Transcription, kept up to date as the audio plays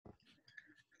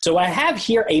So I have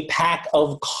here a pack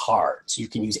of cards. You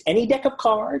can use any deck of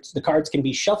cards. The cards can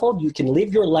be shuffled. You can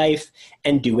live your life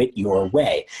and do it your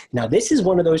way. Now, this is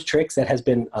one of those tricks that has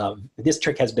been, this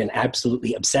trick has been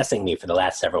absolutely obsessing me for the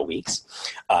last several weeks.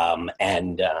 I'm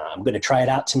going to try it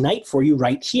out tonight for you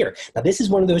right here. Now, this is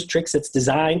one of those tricks that's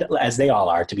designed, as they all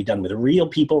are, to be done with real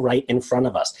people right in front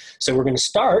of us. So we're going to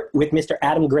start with Mr.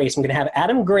 Adam Grace. I'm going to have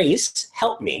Adam Grace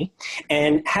help me.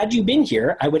 And had you been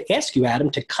here, I would ask you,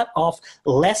 Adam, to cut off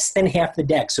less than half the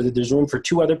deck so that there's room for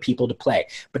 2 other people to play.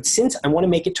 But since I want to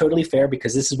make it totally fair,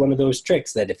 because this is one of those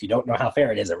tricks that if you don't know how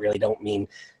fair it is, it really don't mean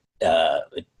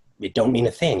it don't mean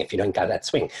a thing if you don't got that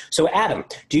swing. So Adam,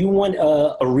 do you want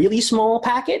a really small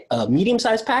packet, a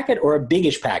medium-sized packet, or a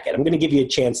biggish packet? I'm going to give you a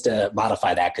chance to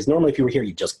modify that, because normally if you were here,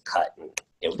 you just cut.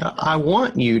 I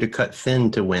want you to cut thin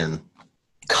to win.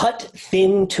 Cut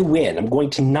thin to win. I'm going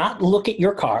to not look at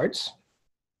your cards.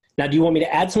 Now, do you want me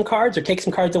to add some cards or take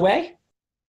some cards away?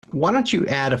 Why don't you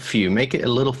add a few? Make it a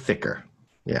little thicker.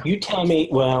 Yeah. You tell me.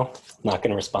 Well, I'm not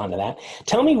going to respond to that.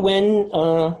 Tell me when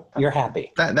you're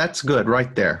happy. That's good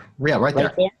right there. Yeah, right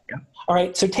there. Yeah. All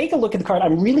right, so take a look at the card.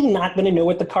 I'm really not going to know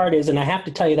what the card is, and I have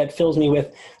to tell you that fills me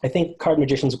with, I think card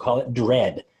magicians will call it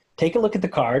dread. Take a look at the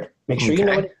card. Make sure you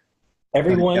know it.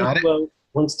 Everyone who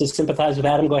wants to sympathize with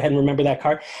Adam, go ahead and remember that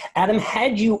card. Adam,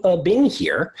 had you been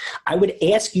here, I would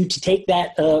ask you to take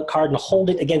that card and hold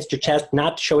it against your chest,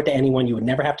 not to show it to anyone. You would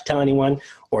never have to tell anyone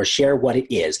or share what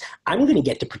it is. I'm going to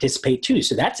get to participate too,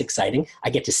 so that's exciting. I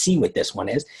get to see what this one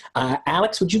is.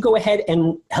 Alex, would you go ahead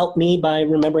and help me by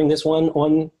remembering this one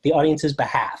on the audience's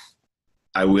behalf?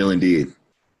 I will indeed.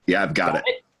 Yeah, I've got it.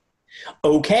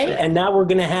 Okay, sure. And now we're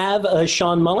going to have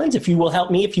Sean Mullins, if you will help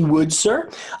me, if you would, sir.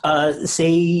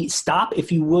 Say stop,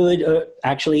 if you would.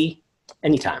 Actually,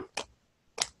 anytime.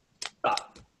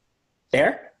 Stop.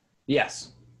 There?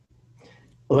 Yes.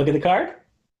 Look at the card.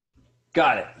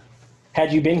 Got it.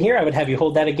 Had you been here, I would have you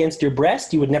hold that against your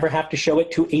breast. You would never have to show it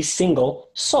to a single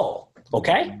soul.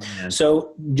 Okay?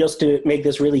 So just to make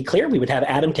this really clear, we would have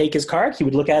Adam take his card. He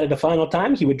would look at it a final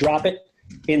time. He would drop it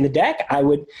in the deck. I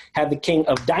would have the king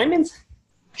of diamonds.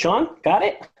 Sean, got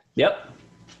it? Yep.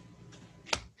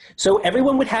 So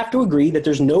everyone would have to agree that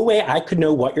there's no way I could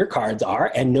know what your cards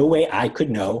are and no way I could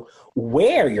know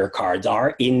where your cards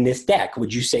are in this deck.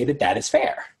 Would you say that that is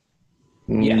fair?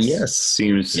 Yes.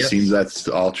 Seems that's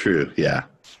all true. Yeah.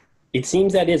 It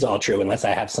seems that is all true, unless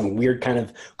I have some weird kind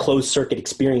of closed circuit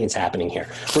experience happening here.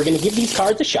 We're going to give these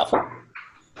cards a shuffle.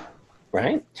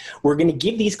 Right? We're going to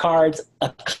give these cards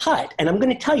a cut, and I'm going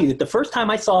to tell you that the first time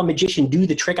I saw a magician do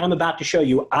the trick I'm about to show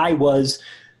you, I was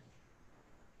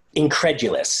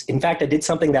incredulous. In fact, I did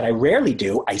something that I rarely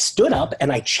do. I stood up and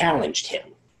I challenged him,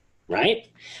 right?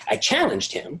 I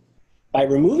challenged him by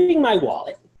removing my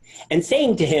wallet and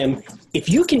saying to him, if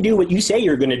you can do what you say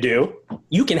you're going to do,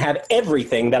 you can have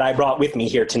everything that I brought with me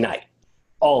here tonight.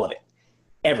 All of it.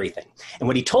 Everything. And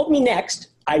what he told me next,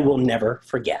 I will never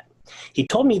forget. He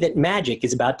told me that magic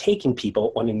is about taking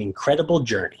people on an incredible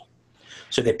journey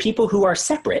so that people who are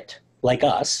separate, like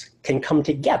us, can come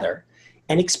together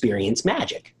and experience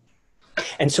magic.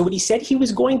 And so what he said he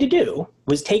was going to do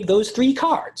was take those 3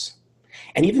 cards,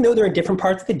 and even though they're in different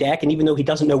parts of the deck, and even though he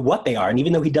doesn't know what they are, and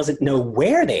even though he doesn't know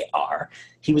where they are,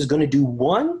 he was going to do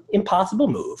one impossible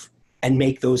move and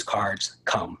make those cards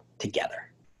come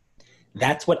together.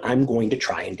 That's what I'm going to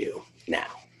try and do now.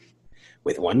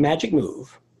 With one magic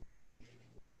move,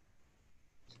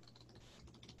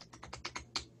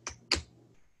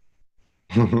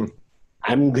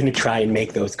 I'm going to try and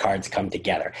make those cards come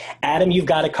together. Adam, you've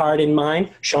got a card in mind.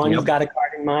 Sean, You've got a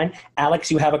card in mind. Alex,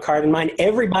 you have a card in mind.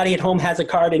 Everybody at home has a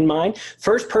card in mind.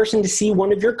 First person to see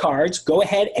one of your cards, go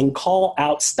ahead and call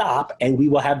out stop, and we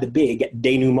will have the big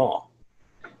denouement.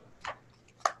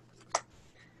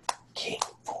 King,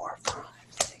 4, 5,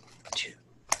 6, 2,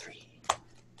 3.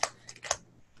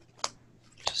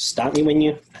 Just stop me when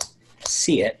you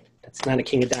see it. That's not a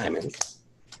king of diamonds.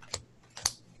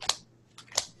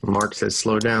 Mark says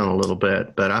slow down a little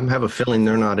bit, but I have a feeling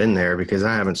they're not in there because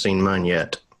I haven't seen mine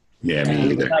yet. Yeah,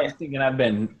 me either. I was thinking I've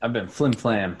been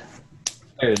flim-flammed.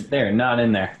 They're not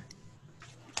in there.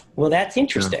 Well, that's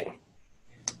interesting.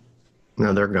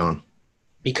 No, they're gone.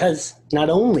 Because not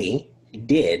only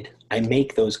did I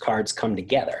make those cards come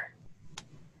together,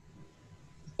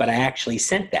 but I actually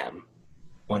sent them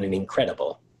on an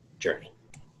incredible journey.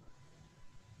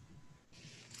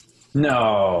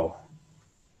 No.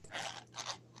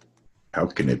 How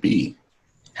can it be?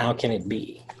 How can it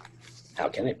be? How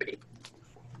can it be?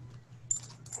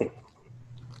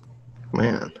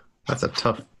 Man, that's a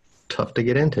tough to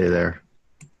get into there.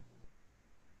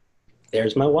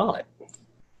 There's my wallet.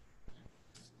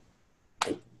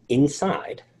 And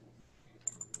inside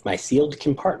my sealed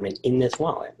compartment in this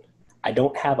wallet, I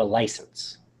don't have a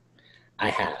license. I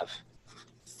have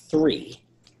 3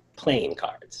 playing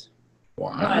cards.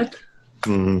 What?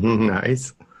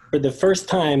 Nice. For the first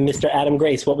time, Mr. Adam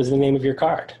Grace, what was the name of your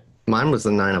card? Mine was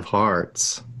the 9 of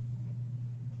hearts.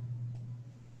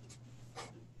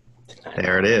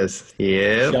 There it is.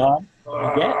 Yep. Sean,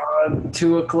 yeah.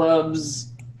 2 of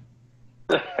clubs.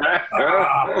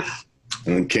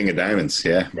 And King of Diamonds,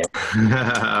 yeah.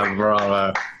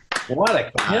 Bravo. What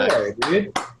a killer,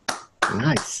 dude.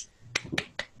 Nice.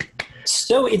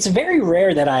 So it's very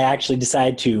rare that I actually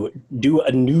decide to do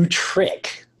a new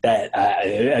trick, that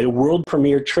a world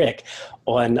premiere trick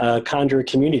on Conjurer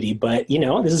Community. But,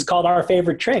 this is called Our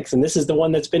Favorite Tricks, and this is the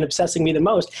one that's been obsessing me the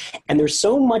most. And there's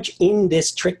so much in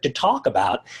this trick to talk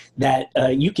about that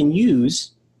you can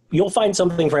use. You'll find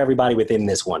something for everybody within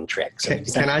this one trick. So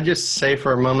Can I just say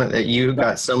for a moment that you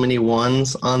got so many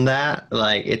ones on that?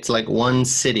 Like, it's like one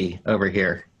city over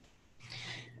here.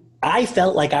 I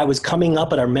felt like I was coming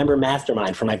up at our member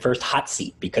mastermind for my first hot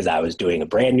seat because I was doing a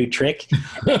brand new trick.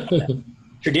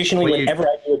 Traditionally, whenever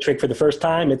I do a trick for the first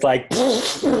time, it's like...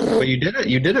 Well, you did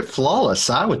it flawless,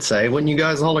 I would say. Wouldn't you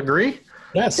guys all agree?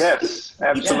 Yes,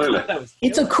 absolutely.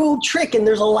 It's a cool trick, and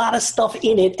there's a lot of stuff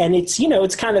in it, and it's,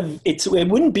 it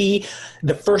wouldn't be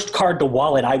the first card to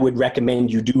wallet I would recommend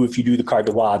you do if you do the card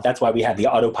to wallet. That's why we have the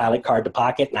autopilot card to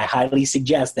pocket, and I highly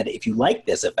suggest that if you like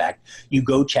this effect, you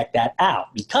go check that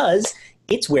out, because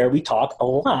it's where we talk a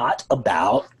lot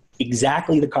about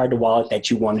exactly the card to wallet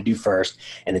that you want to do first,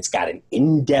 and it's got an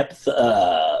in-depth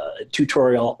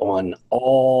tutorial on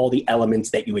all the elements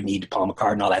that you would need to palm a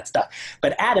card and all that stuff.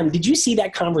 But Adam, did you see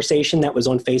that conversation that was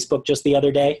on Facebook just the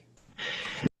other day?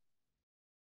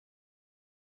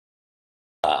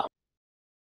 You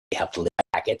have to lift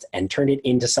packets and turn it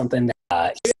into something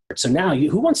that, so now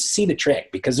who wants to see the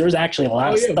trick? Because there's actually a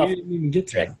lot of stuff. We didn't even get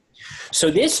to that. So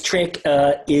this trick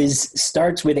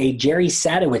starts with a Jerry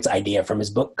Sadowitz idea from his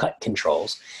book Cut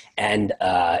Controls. And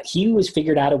he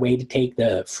figured out a way to take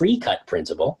the free cut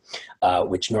principle,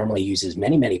 which normally uses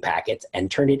many, many packets, and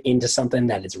turn it into something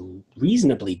that is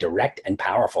reasonably direct and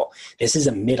powerful. This is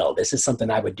a middle. This is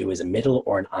something I would do as a middle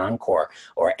or an encore,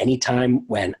 or any time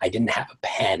when I didn't have a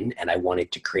pen and I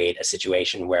wanted to create a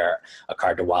situation where a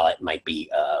card to wallet might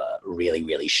be really,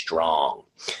 really strong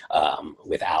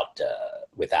without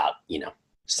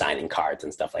signing cards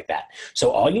and stuff like that. So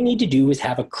all you need to do is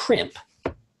have a crimp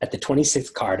at the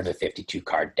 26th card of a 52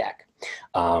 card deck.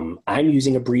 I'm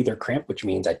using a breather crimp, which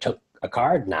means I took a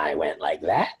card and I went like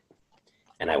that,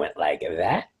 and I went like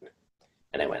that,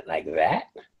 and I went like that,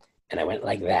 and I went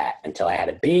like that until I had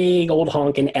a big old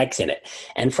honking X in it.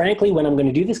 And frankly, when I'm going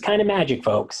to do this kind of magic,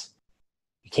 folks,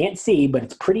 you can't see, but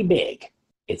it's pretty big.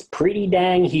 It's pretty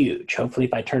dang huge. Hopefully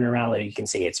if I turn around, you can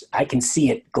see I can see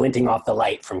it glinting off the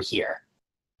light from here.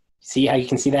 See how you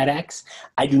can see that X?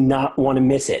 I do not want to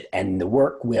miss it, and the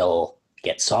work will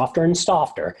get softer and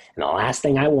softer, and the last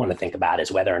thing I want to think about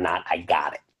is whether or not I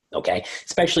got it, okay?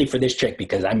 Especially for this trick,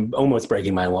 because I'm almost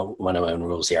breaking one of my own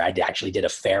rules here. I actually did a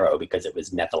pharaoh because it was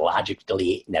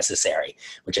methodologically necessary,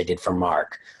 which I did for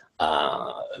Mark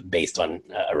based on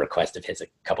a request of his a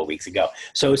couple weeks ago.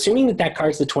 So assuming that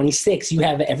card's the 26, you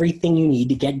have everything you need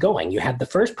to get going. You have the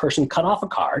first person cut off a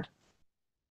card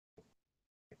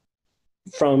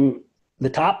from the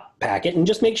top packet and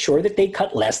just make sure that they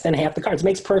cut less than half the cards. It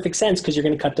makes perfect sense because you're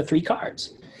going to cut the 3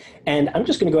 cards. And I'm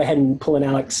just going to go ahead and pull an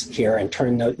Alex here and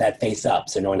turn that face up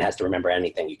so no one has to remember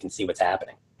anything. You can see what's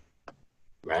happening,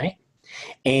 right?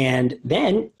 And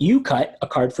then you cut a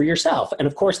card for yourself. And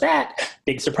of course that,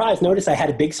 big surprise, notice I had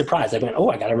a big surprise. I went, oh,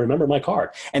 I got to remember my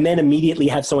card. And then immediately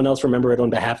have someone else remember it on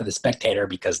behalf of the spectator,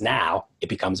 because now it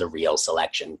becomes a real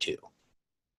selection too.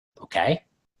 Okay?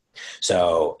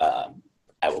 So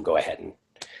I will go ahead and,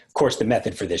 of course, the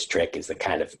method for this trick is the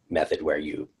kind of method where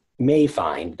you may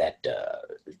find that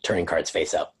turning cards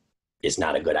face up is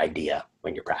not a good idea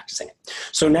when you're practicing it.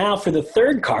 So now for the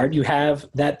third card, you have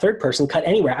that third person cut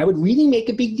anywhere. I would really make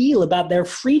a big deal about their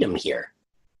freedom here,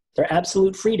 their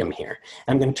absolute freedom here.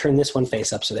 I'm going to turn this one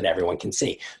face up so that everyone can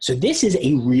see. So this is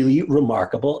a really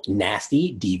remarkable,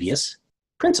 nasty, devious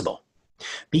principle.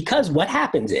 Because what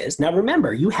happens is, now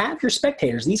remember, you have your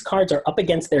spectators, these cards are up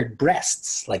against their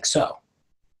breasts, like so.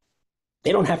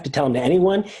 They don't have to tell them to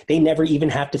anyone. They never even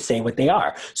have to say what they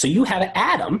are. So you have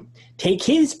Adam take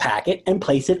his packet and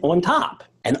place it on top.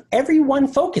 And everyone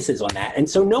focuses on that. And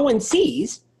so no one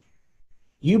sees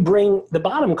you bring the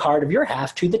bottom card of your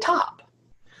half to the top.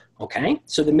 Okay?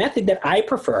 So the method that I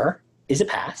prefer is a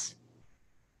pass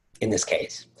in this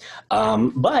case.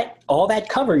 But all that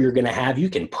cover you're going to have, you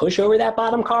can push over that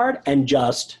bottom card and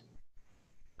just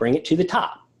bring it to the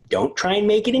top. Don't try and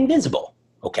make it invisible,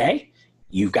 okay?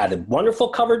 You've got a wonderful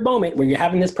covered moment where you're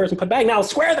having this person put back. Now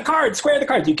square the cards, square the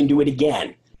cards. You can do it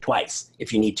again, twice,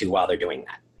 if you need to while they're doing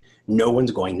that. No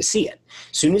one's going to see it.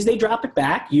 As soon as they drop it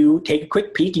back, you take a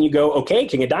quick peek and you go, okay,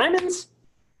 king of diamonds.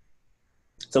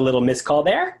 It's a little miscall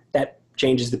there. That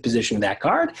changes the position of that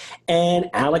card. And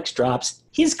Alex drops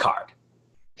his card,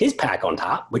 his pack on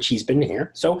top, which he's been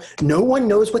here. So no one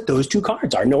knows what those two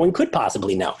cards are. No one could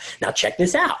possibly know. Now check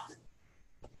this out.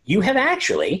 You have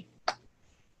actually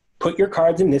put your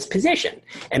cards in this position.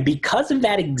 And because of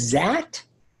that exact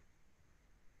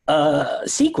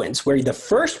sequence where the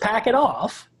first packet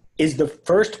off is the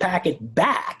first packet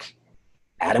back,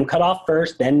 Adam cut off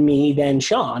first, then me, then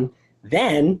Sean,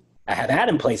 then I have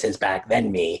Adam place his back,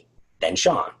 then me, then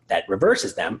Sean. That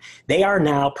reverses them. They are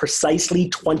now precisely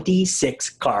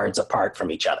 26 cards apart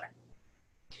from each other.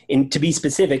 And to be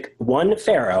specific, one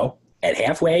pharaoh at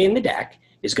halfway in the deck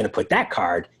is going to put that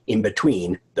card in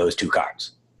between those two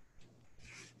cards.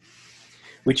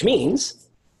 Which means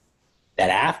that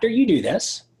after you do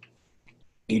this,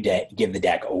 you give the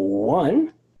deck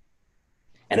 1.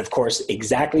 And of course,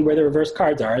 exactly where the reverse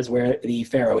cards are is where the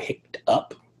pharaoh hicked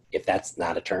up, if that's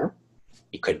not a term.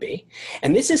 It could be.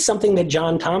 And this is something that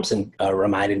John Thompson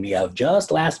reminded me of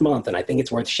just last month, and I think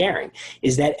it's worth sharing,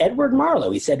 is that Edward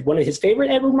Marlowe, he said one of his favorite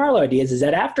Edward Marlowe ideas is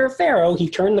that after a pharaoh, he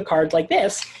turned the cards like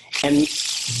this, and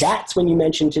that's when you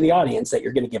mention to the audience that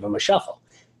you're going to give them a shuffle.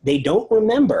 They don't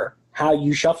remember how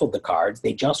you shuffled the cards.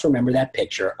 They just remember that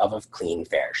picture of a clean,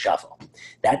 fair shuffle.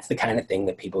 That's the kind of thing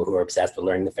that people who are obsessed with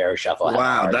learning the pharaoh shuffle have.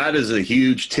 Wow, that is a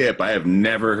huge tip. I have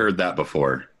never heard that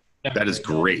before. That is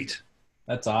great.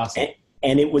 That's awesome.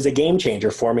 And it was a game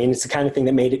changer for me, and it's the kind of thing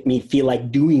that made me feel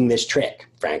like doing this trick,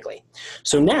 frankly.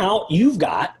 So now you've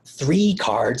got 3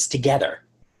 cards together,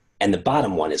 and the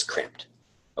bottom one is crimped,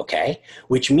 okay?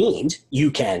 Which means you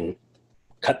can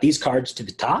cut these cards to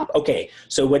the top. Okay,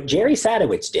 so what Jerry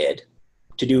Sadowitz did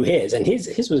to do his, and his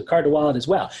was a card to wallet as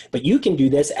well, but you can do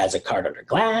this as a card under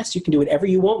glass. You can do whatever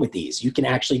you want with these. You can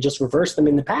actually just reverse them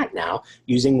in the pack now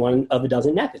using one of a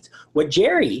dozen methods. What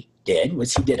Jerry did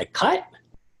was he did a cut,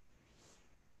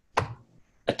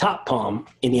 a top palm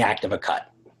in the act of a cut.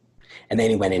 And then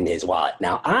he went into his wallet.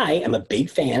 Now, I am a big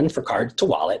fan for cards to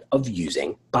wallet of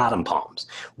using bottom palms.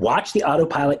 Watch the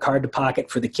autopilot card to pocket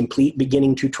for the complete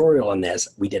beginning tutorial on this.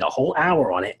 We did a whole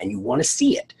hour on it, and you want to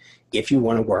see it if you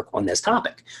want to work on this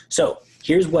topic. So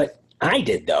here's what I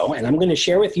did, though, and I'm going to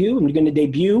share with you. I'm going to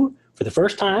debut for the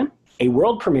first time a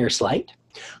world premiere sleight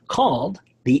called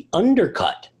the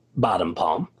undercut bottom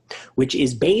palm, which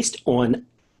is based on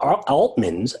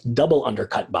Altman's double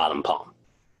undercut bottom palm,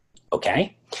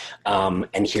 okay?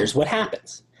 And here's what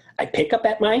happens. I pick up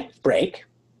at my break,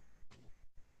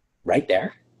 right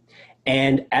there,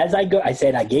 and as I go, I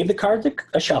said I gave the cards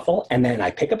a shuffle, and then I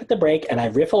pick up at the break, and I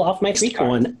riffle off my 3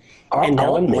 cards, and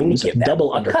now I'm going to give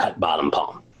double undercut bottom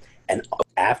palm. And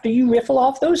after you riffle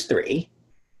off those 3,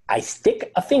 I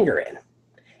stick a finger in,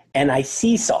 and I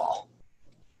seesaw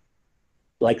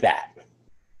like that.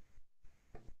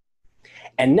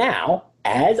 And now,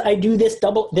 as I do this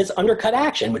undercut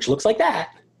action, which looks like that,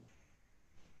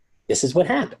 this is what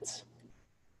happens.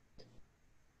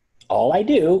 All I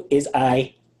do is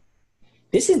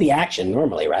this is the action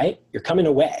normally, right? You're coming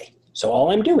away. So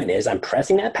all I'm doing is I'm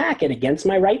pressing that packet against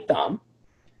my right thumb.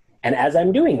 And as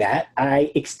I'm doing that,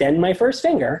 I extend my first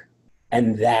finger,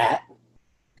 and that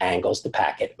angles the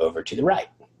packet over to the right.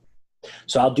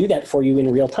 So I'll do that for you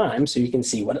in real time so you can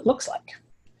see what it looks like.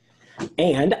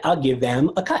 And I'll give them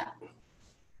a cut.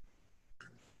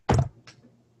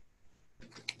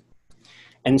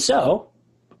 And so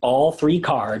all 3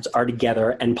 cards are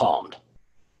together and palmed.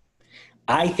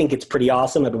 I think it's pretty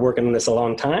awesome. I've been working on this a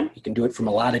long time. You can do it from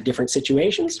a lot of different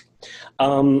situations.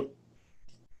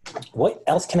 What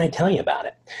else can I tell you about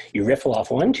it? You riffle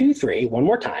off 1, 2, 3, one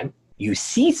more time. You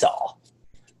seesaw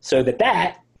so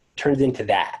that turns into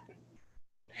that.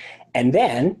 And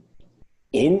then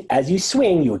as you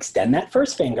swing, you extend that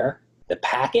first finger. The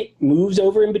packet moves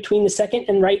over in between the second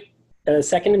and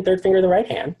third finger of the right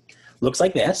hand. Looks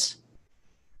like this.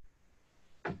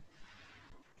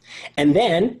 And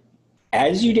then,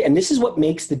 as you do, and this is what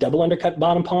makes the double undercut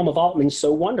bottom palm of Altman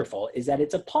so wonderful, is that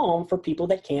it's a palm for people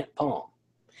that can't palm.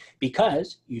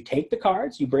 Because you take the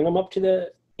cards, you bring them up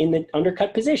in the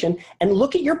undercut position, and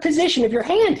look at your position of your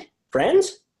hand,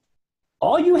 friends.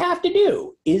 All you have to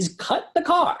do is cut the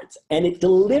cards, and it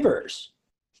delivers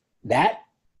that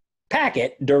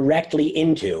packet directly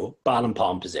into bottom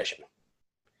palm position.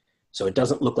 So it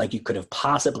doesn't look like you could have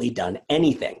possibly done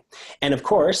anything. And of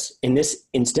course, in this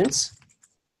instance,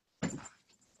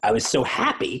 I was so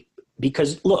happy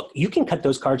Because look, you can cut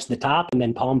those cards to the top and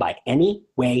then palm by any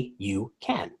way you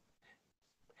can.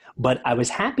 But I was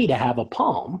happy to have a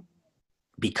palm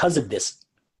because of this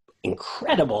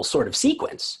incredible sort of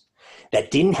sequence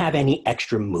that didn't have any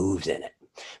extra moves in it.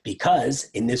 Because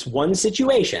in this one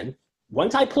situation,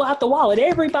 once I pull out the wallet,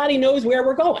 everybody knows where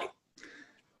we're going.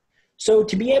 So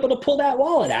to be able to pull that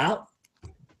wallet out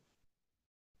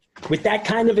with that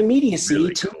kind of immediacy,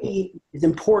 really to me, is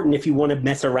important if you want to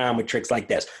mess around with tricks like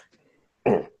this.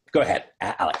 Go ahead,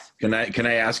 Alex. Can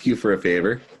I ask you for a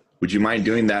favor? Would you mind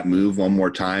doing that move one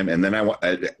more time? And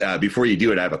then before you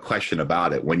do it, I have a question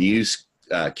about it. When you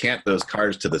cant those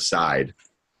cards to the side,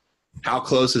 how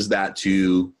close is that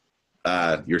to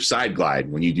your side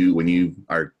glide when you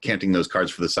are canting those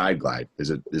cards for the side glide? Is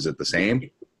it the same?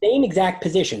 Same exact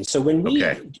position. So when we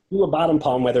do a bottom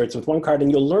palm, whether it's with one card,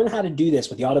 and you'll learn how to do this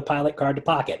with the autopilot card to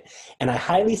pocket. And I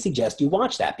highly suggest you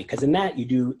watch that, because in that you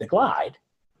do the glide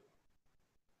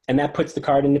and that puts the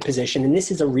card into position. And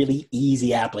this is a really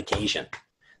easy application.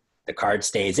 The card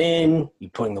stays in,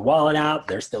 you're pulling the wallet out,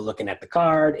 they're still looking at the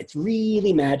card. It's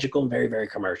really magical and very, very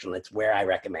commercial. It's where I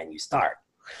recommend you start.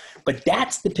 But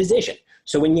that's the position.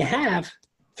 So when you have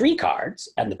 3 cards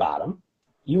at the bottom,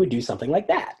 you would do something like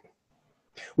that,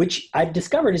 which I've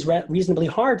discovered is reasonably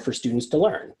hard for students to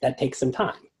learn. That takes some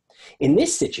time. In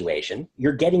this situation,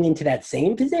 you're getting into that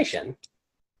same position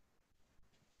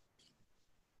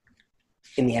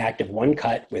in the act of one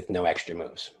cut with no extra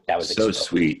moves. That was so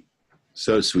sweet.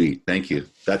 So sweet. Thank you.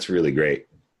 That's really great.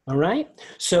 All right.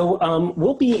 So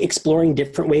we'll be exploring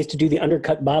different ways to do the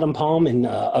undercut bottom palm in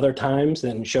other times,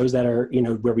 and shows that are,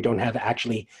 where we don't have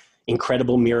actually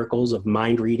incredible miracles of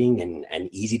mind reading and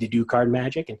easy to do card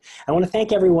magic. And I want to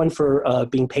thank everyone for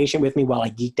being patient with me while I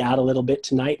geeked out a little bit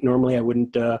tonight. Normally I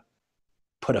wouldn't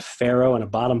put a pharaoh and a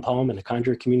bottom palm in a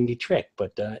conjure community trick,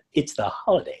 but it's the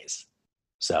holidays.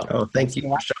 So thank you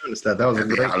for showing us that. That was a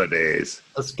great holidays.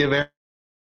 Let's give it.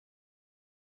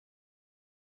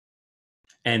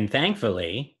 And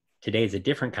thankfully, today's a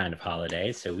different kind of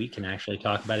holiday, so we can actually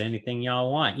talk about anything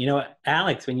y'all want.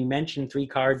 Alex, when you mentioned 3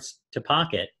 cards to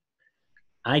pocket,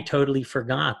 I totally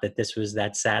forgot that this was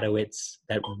that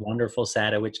wonderful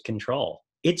Sadowitz control.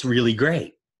 It's really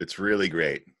great. It's really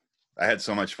great. I had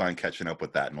so much fun catching up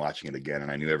with that and watching it again,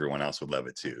 and I knew everyone else would love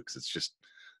it too, because it's just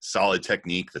solid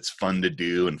technique that's fun to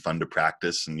do and fun to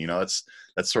practice. And that's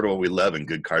sort of what we love in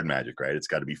good card magic, right? It's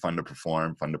got to be fun to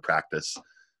perform, fun to practice,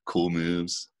 cool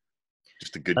moves,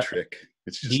 just a good trick.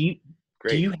 It's just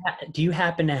great. Do you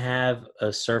happen to have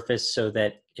a surface so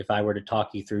that if I were to talk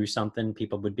you through something,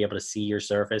 people would be able to see your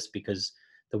surface? Because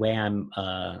the way I'm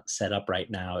set up right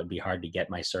now, it'd be hard to get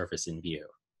my surface in view.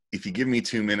 If you give me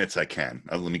 2 minutes, I can.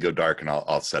 Let me go dark and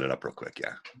I'll set it up real quick.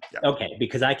 Yeah. Okay,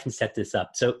 because I can set this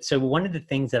up. So one of the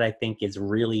things that I think is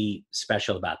really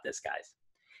special about this, guys,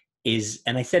 is,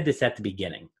 and I said this at the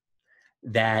beginning,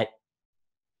 that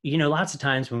lots of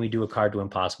times when we do a card to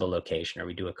impossible location, or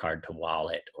we do a card to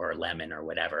wallet or lemon or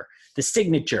whatever, the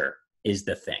signature is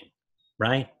the thing,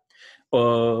 right?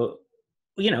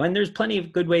 And there's plenty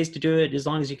of good ways to do it as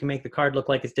long as you can make the card look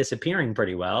like it's disappearing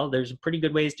pretty well. There's pretty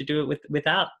good ways to do it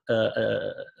without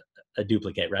a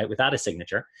duplicate, right? Without a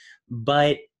signature.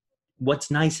 But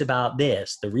what's nice about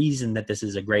this, the reason that this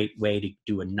is a great way to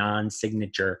do a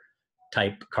non-signature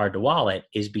type card to wallet,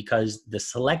 is because the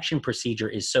selection procedure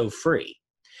is so free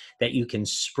that you can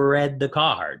spread the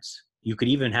cards. You could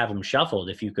even have them shuffled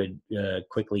if you could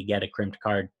quickly get a crimped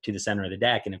card to the center of the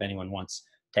deck. And if anyone wants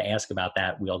to ask about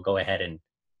that, we'll go ahead and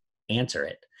answer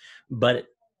it. But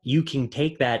you can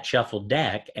take that shuffled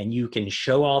deck and you can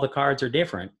show all the cards are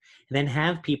different, and then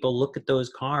have people look at those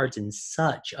cards in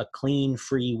such a clean,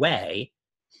 free way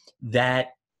that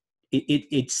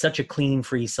it's such a clean,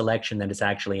 free selection that it's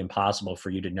actually impossible for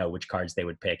you to know which cards they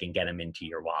would pick and get them into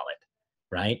your wallet.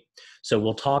 Right? So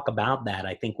we'll talk about that.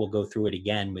 I think we'll go through it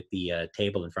again with the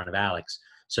table in front of Alex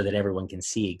so that everyone can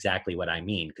see exactly what I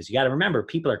mean. Because you got to remember,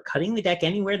 people are cutting the deck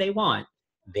anywhere they want.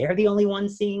 They're the only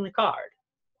ones seeing the card,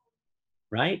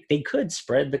 right? They could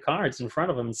spread the cards in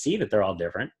front of them and see that they're all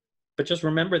different, but just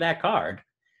remember that card.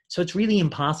 So it's really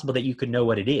impossible that you could know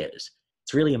what it is.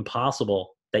 It's really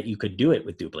impossible that you could do it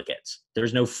with duplicates.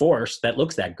 There's no force that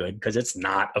looks that good because it's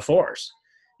not a force.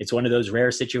 It's one of those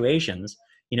rare situations,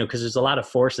 because there's a lot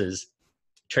of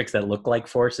tricks that look like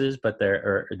forces, but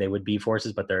they would be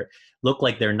forces, but look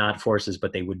like they're not forces,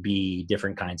 but they would be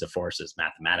different kinds of forces,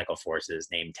 mathematical forces,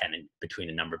 name 10 between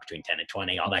a number between 10 and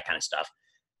 20, all that kind of stuff.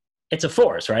 It's a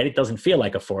force, right? It doesn't feel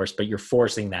like a force, but you're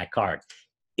forcing that card.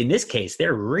 In this case,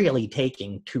 they're really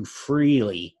taking 2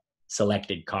 freely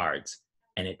selected cards,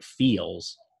 and it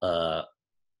feels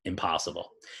impossible.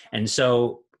 And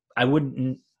so I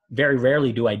wouldn't very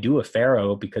rarely do I do a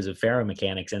Pharaoh because of Pharaoh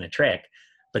mechanics in a trick.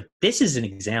 But this is an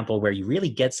example where you really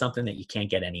get something that you can't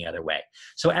get any other way.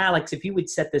 So Alex, if you would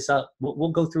set this up,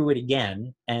 we'll go through it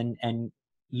again and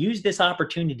use this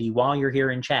opportunity while you're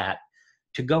here in chat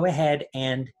to go ahead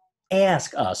and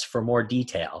ask us for more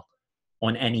detail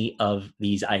on any of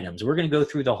these items. We're going to go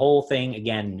through the whole thing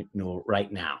again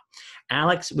right now.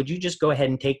 Alex, would you just go ahead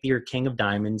and take your King of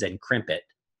Diamonds and crimp it?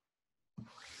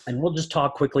 And we'll just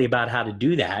talk quickly about how to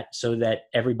do that so that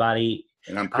everybody...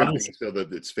 And I'm crimping it so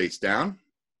that it's face down?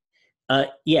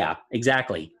 Yeah,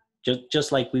 exactly.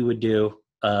 Just like we would do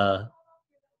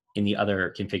in the other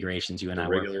configurations you and I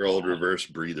work. Regular old reverse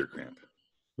breather crimp.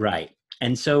 Right.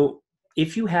 And so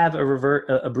if you have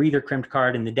a breather crimped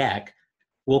card in the deck,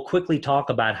 we'll quickly talk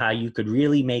about how you could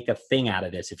really make a thing out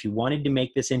of this. If you wanted to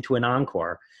make this into an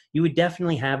encore, you would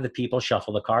definitely have the people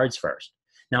shuffle the cards first.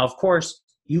 Now, of course,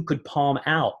 you could palm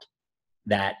out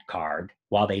that card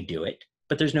while they do it,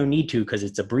 but there's no need to because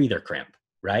it's a breather crimp,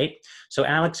 right? So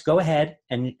Alex, go ahead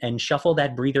and shuffle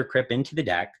that breather crimp into the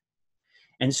deck.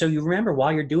 And so you remember,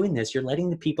 while you're doing this, you're letting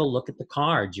the people look at the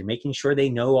cards. You're making sure they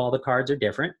know all the cards are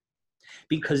different,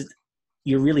 because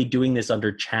you're really doing this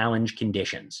under challenge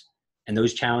conditions. And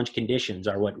those challenge conditions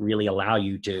are what really allow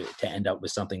you to end up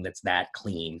with something that's that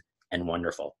clean and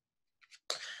wonderful.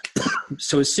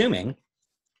 So assuming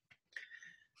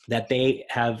that they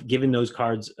have given those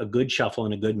cards a good shuffle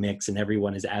and a good mix, and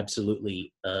everyone is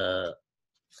absolutely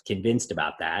convinced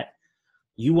about that,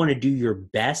 you want to do your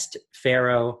best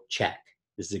Pharaoh check.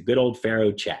 This is a good old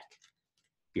Pharaoh check.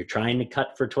 You're trying to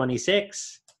cut for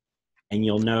 26, and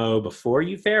you'll know before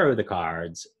you Pharaoh the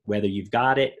cards whether you've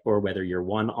got it or whether you're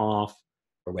 1 off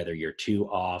or whether you're 2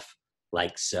 off,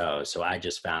 like so. So I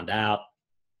just found out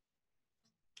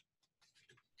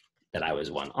that I was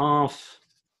 1 off.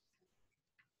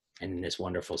 And in this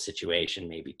wonderful situation,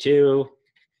 maybe 2.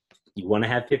 You want to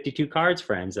have 52 cards,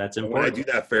 friends. That's important. When I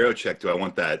do that Pharaoh check, do I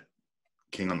want that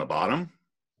king on the bottom?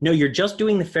 No, you're just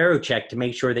doing the Pharaoh check to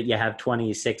make sure that you have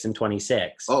 26 and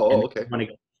 26. Oh, okay. You want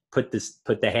to put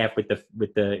the half with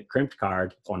the crimped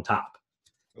card on top.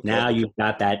 Okay. Now you've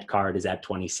got that card is at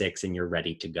 26 and you're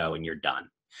ready to go and you're done.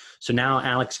 So now,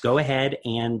 Alex, go ahead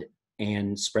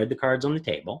and spread the cards on the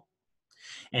table.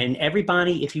 And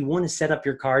everybody, if you want to set up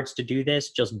your cards to do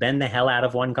this, just bend the hell out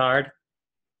of one card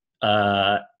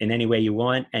in any way you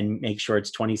want and make sure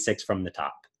it's 26 from the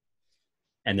top.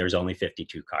 And there's only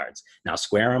 52 cards. Now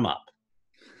square them up.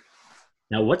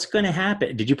 Now what's going to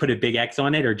happen? Did you put a big X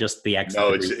on it or just the X?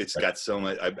 No, it's got so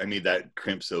much. I made that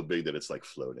crimp so big that it's like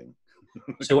floating.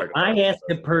 So I asked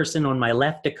the person on my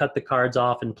left to cut the cards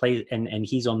off and play, and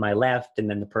he's on my left, and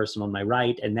then the person on my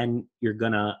right, and then you're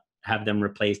going to have them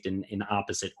replaced in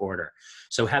opposite order.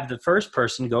 So have the first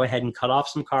person go ahead and cut off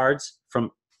some cards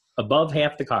from above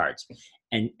half the cards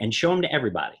and show them to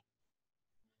everybody.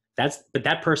 But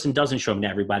that person doesn't show them to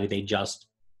everybody. They just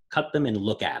cut them and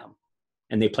look at them,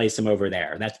 and they place them over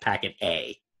there. That's packet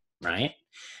A, right?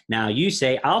 Now you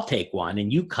say, I'll take one,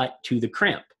 and you cut to the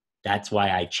crimp. That's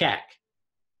why I check,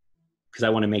 because I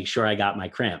want to make sure I got my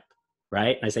crimp,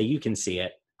 right? And I say, you can see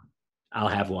it. I'll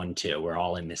have one too. We're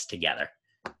all in this together.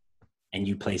 And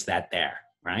you place that there,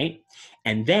 right?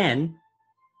 And then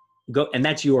and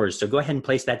that's yours. So go ahead and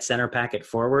place that center packet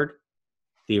forward,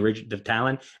 the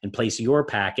talon, and place your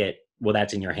packet. Well,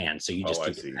 that's in your hand. So you just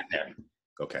keep it there.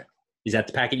 Okay. Is that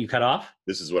the packet you cut off?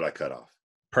 This is what I cut off.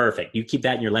 Perfect. You keep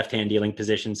that in your left-hand dealing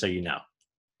position so you know,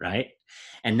 right?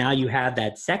 And now you have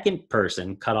that second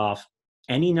person cut off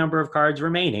any number of cards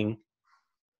remaining,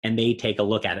 and they take a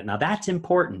look at it. Now that's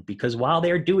important, because while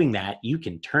they're doing that, you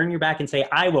can turn your back and say,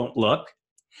 I won't look.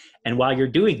 And while you're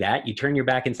doing that, you turn your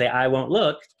back and say, I won't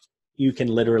look. You can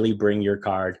literally bring your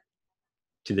card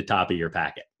to the top of your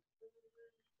packet.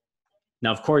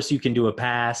 Now, of course, you can do a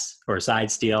pass or a side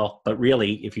steal, but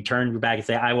really, if you turn your back and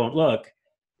say, I won't look,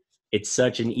 it's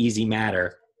such an easy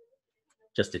matter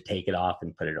just to take it off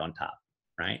and put it on top,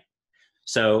 right?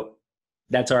 So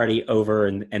that's already over,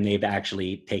 and they've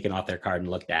actually taken off their card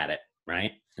and looked at it,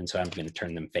 right? And so I'm going to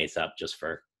turn them face up just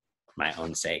for my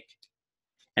own sake.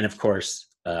 And of course,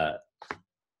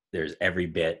 there's every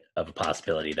bit of a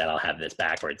possibility that I'll have this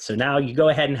backwards. So now you go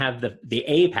ahead and have the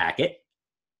A packet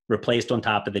replaced on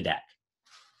top of the deck.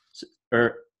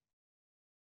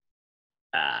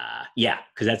 Yeah,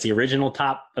 because that's the original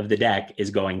top of the deck is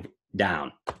going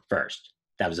down first.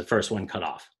 That was the first one cut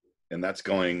off. And that's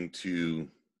going to...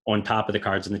 on top of the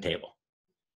cards on the table.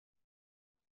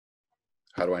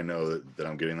 How do I know that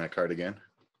I'm getting that card again?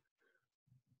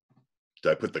 Do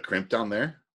I put the crimp down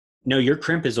there? No, your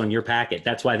crimp is on your packet.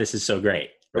 That's why this is so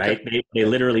great. right? Okay. They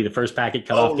literally, the first packet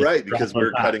cut off. Oh, right, because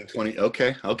we're cutting 20.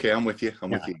 Okay, I'm with you.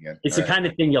 I'm with you again. It's the kind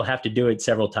of thing you'll have to do it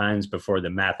several times before the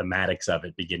mathematics of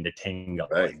it begin to tingle.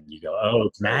 Right. And you go, oh,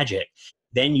 it's magic.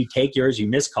 Then you take yours, you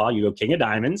miscall, you go king of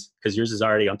diamonds, because yours is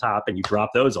already on top, and you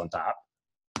drop those on top.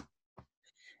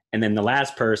 And then the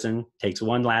last person takes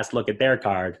one last look at their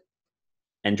card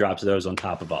and drops those on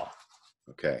top of all.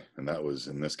 Okay, and that was,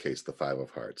 in this case, the 5 of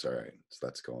hearts. All right, so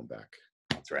that's going back.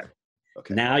 That's right.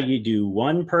 Okay. Now you do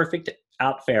one perfect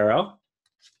out pharaoh,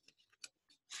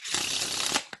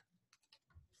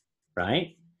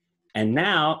 right? And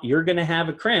now you're going to have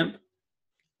a crimp,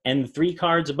 and the 3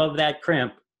 cards above that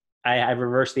crimp, I've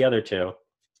reversed the other 2.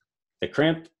 The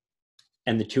crimp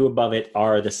and the 2 above it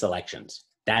are the selections.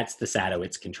 That's the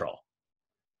Sadowitz control.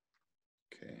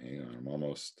 Okay, hang on. I'm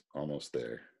almost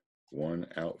there. 1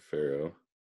 out pharaoh.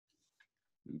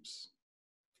 Oops.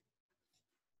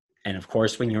 And of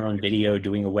course, when you're on video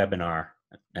doing a webinar,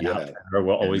 an out pharaoh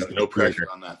will always no pressure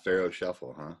on that pharaoh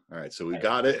shuffle, huh? All right, so we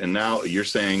got it. And now you're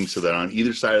saying so that on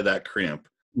either side of that crimp.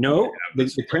 No,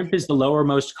 the crimp is the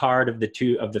lowermost card of the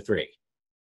 3.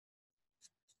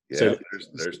 Yeah, so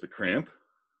there's the crimp.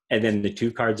 And then the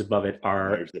 2 cards above it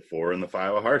are. There's the 4 and the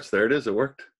 5 of hearts. There it is. It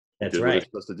worked. That's Did right. What it's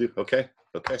supposed to do. Okay.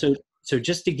 So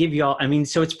just to give you all, I mean,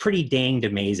 so it's pretty danged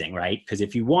amazing, right? Because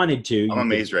if you wanted to, I'm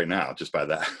amazed right now just by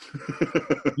that.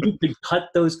 you could cut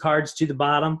those cards to the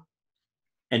bottom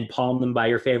and palm them by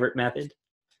your favorite method.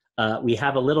 We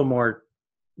have a little more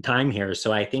time here,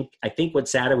 so I think what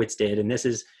Sadowitz did, and this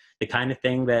is the kind of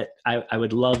thing that I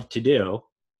would love to do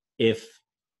if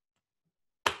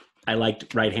I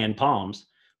liked right-hand palms,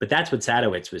 but that's what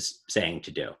Sadowitz was saying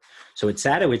to do. So what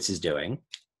Sadowitz is doing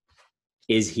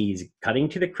is he's cutting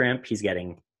to the crimp, he's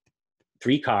getting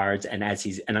 3 cards, and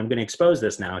and I'm going to expose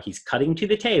this now, he's cutting to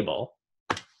the table,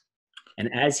 and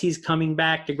as he's coming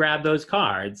back to grab those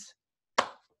cards,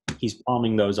 he's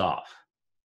palming those off.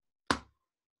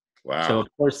 Wow. So of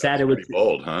course Sadowitz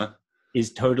bold, huh?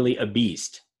 is totally a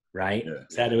beast, right? Yeah.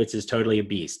 Sadowitz is totally a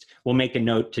beast. We'll make a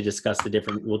note to discuss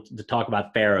we'll talk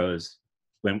about pharaohs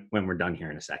when we're done here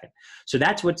in a second. So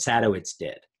that's what Sadowitz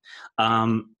did.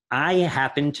 I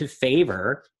happen to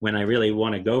favor, when I really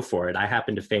want to go for it, I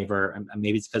happen to favor,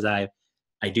 maybe it's because I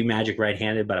do magic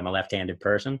right-handed, but I'm a left-handed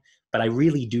person, but I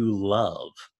really do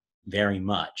love very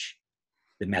much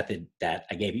the method that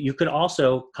I gave you. You could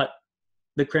also cut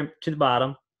the crimp to the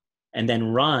bottom and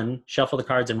then shuffle the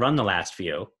cards and run the last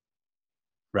few,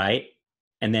 right?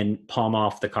 And then palm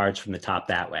off the cards from the top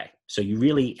that way. So you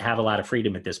really have a lot of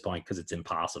freedom at this point because it's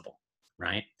impossible,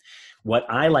 right? What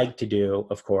I like to do,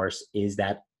 of course, is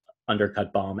that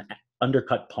undercut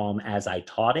palm as I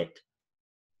taught it,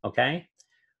 okay?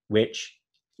 Which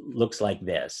looks like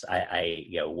this. I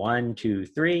go 1, 2,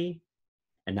 3,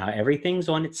 and now everything's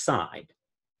on its side.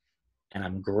 And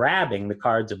I'm grabbing the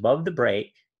cards above the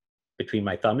break between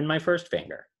my thumb and my first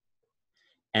finger.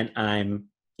 And I'm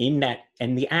in that,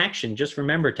 and the action, just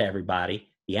remember to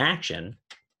everybody, the action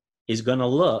is gonna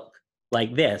look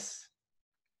like this.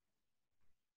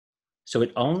 So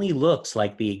it only looks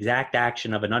like the exact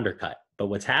action of an undercut. But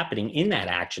what's happening in that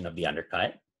action of the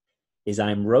undercut is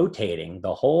I'm rotating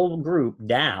the whole group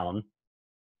down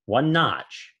 1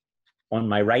 notch on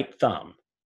my right thumb,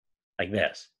 like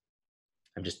this.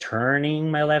 I'm just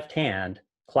turning my left hand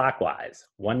clockwise,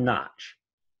 1 notch.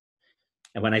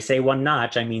 And when I say 1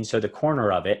 notch, I mean so the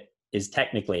corner of it is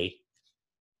technically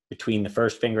between the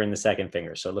first finger and the second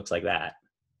finger. So it looks like that.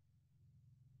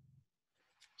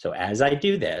 So as I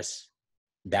do this,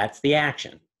 that's the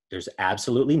action. There's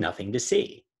absolutely nothing to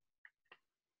see.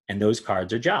 And those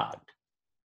cards are jogged.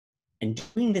 And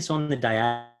doing this on the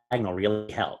diagonal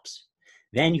really helps.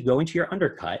 Then you go into your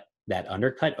undercut. That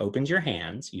undercut opens your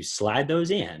hands. You slide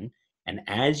those in. And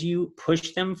as you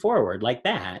push them forward like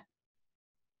that,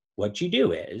 what you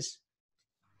do is,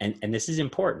 and this is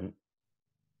important,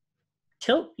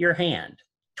 tilt your hand.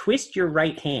 Twist your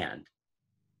right hand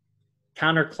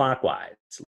counterclockwise,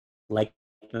 like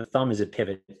the thumb is a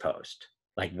pivot post,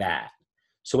 like that.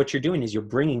 So what you're doing is you're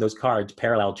bringing those cards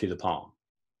parallel to the palm,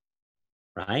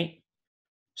 right?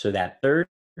 So that third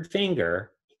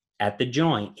finger at the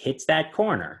joint hits that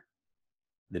corner.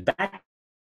 The back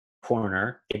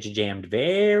corner gets jammed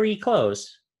very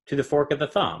close to the fork of the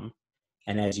thumb.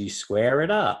 And as you square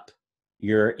it up,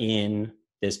 you're in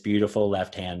this beautiful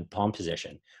left hand palm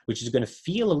position, which is going to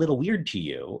feel a little weird to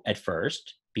you at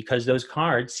first because those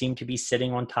cards seem to be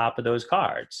sitting on top of those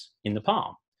cards in the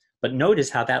palm. But notice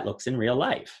how that looks in real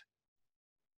life.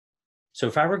 So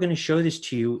if I were going to show this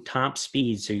to you top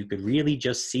speed so you could really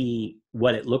just see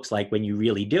what it looks like when you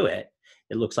really do it,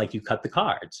 it looks like you cut the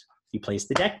cards. You place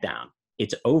the deck down.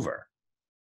 It's over.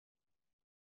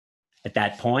 At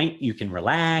that point, you can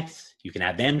relax. You can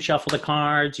have them shuffle the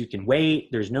cards. You can wait.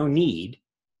 There's no need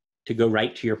to go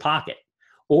right to your pocket.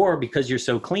 Or because you're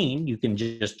so clean, you can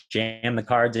just jam the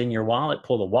cards in your wallet,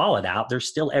 pull the wallet out. There's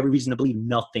still every reason to believe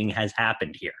nothing has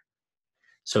happened here.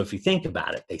 So if you think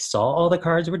about it, they saw all the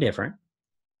cards were different.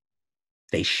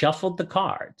 They shuffled the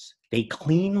cards. They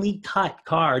cleanly cut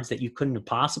cards that you couldn't have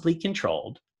possibly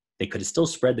controlled. They could have still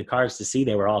spread the cards to see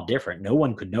they were all different. No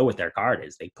one could know what their card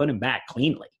is. They put them back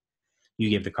cleanly. You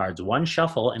give the cards one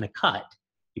shuffle and a cut.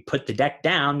 You put the deck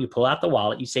down, you pull out the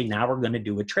wallet, you say, now we're going to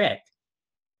do a trick.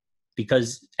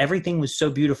 Because everything was so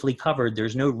beautifully covered,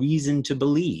 there's no reason to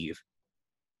believe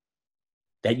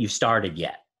that you started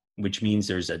yet, which means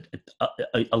there's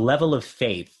a level of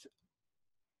faith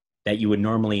that you would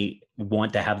normally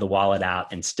want to have the wallet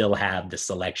out and still have the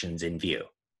selections in view.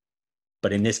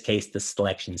 But in this case, the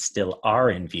selections still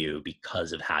are in view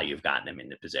because of how you've gotten them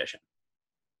into position,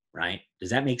 right? Does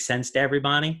that make sense to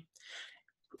everybody?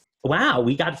 Wow,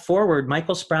 we got forward.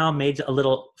 Michael Sproul made a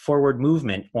little forward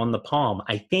movement on the palm.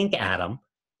 I think, Adam,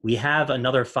 we have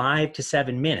another 5 to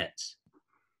 7 minutes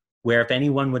where if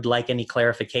anyone would like any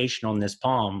clarification on this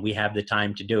palm, we have the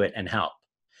time to do it and help.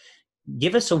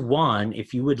 Give us a 1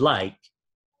 if you would like.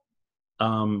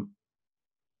 I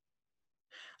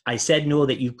said, Newell,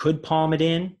 that you could palm it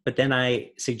in, but then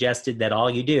I suggested that all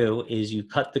you do is you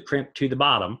cut the crimp to the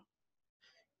bottom.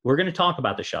 We're going to talk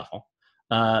about the shuffle.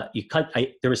 There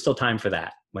was still time for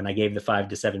that. When I gave the 5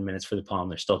 to 7 minutes for the palm,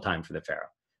 there's still time for the faro.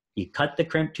 You cut the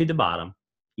crimp to the bottom,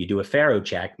 you do a faro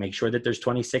check, make sure that there's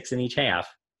 26 in each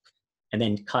half, and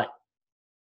then cut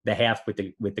the half with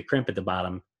the crimp at the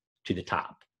bottom to the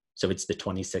top. So it's the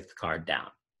 26th card down,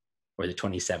 or the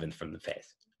 27th from the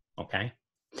face. Okay?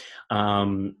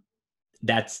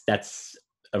 That's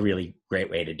a really great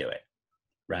way to do it,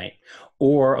 right?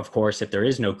 Or, of course, if there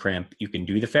is no crimp, you can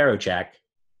do the faro check,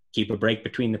 keep a break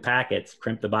between the packets,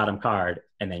 crimp the bottom card,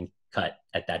 and then cut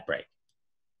at that break,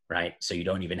 right? So you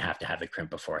don't even have to have the crimp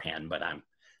beforehand, but I'm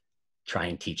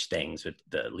trying to teach things with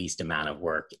the least amount of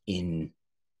work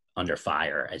under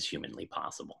fire as humanly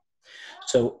possible.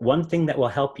 So one thing that will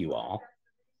help you all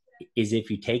is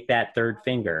if you take that third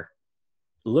finger,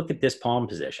 look at this palm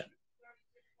position.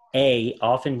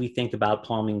 Often we think about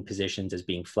palming positions as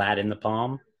being flat in the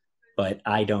palm, but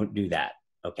I don't do that,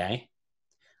 okay?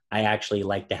 I actually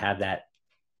like to have that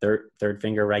third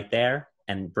finger right there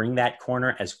and bring that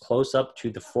corner as close up to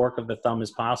the fork of the thumb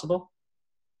as possible,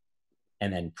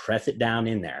 and then press it down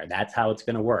in there. That's how it's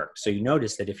going to work. So you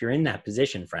notice that if you're in that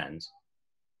position, friends,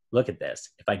 look at this.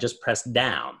 If I just press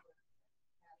down,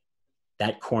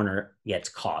 that corner gets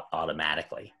caught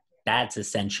automatically. That's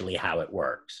essentially how it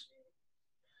works.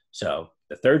 So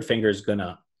the third finger is going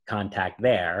to contact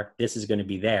there. This is going to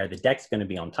be there. The deck's going to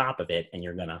be on top of it, and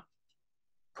you're going to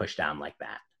push down like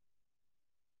that,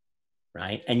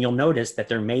 right? And you'll notice that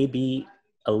there may be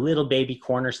a little baby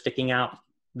corner sticking out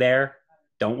there.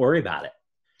 Don't worry about it,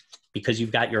 because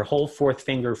you've got your whole fourth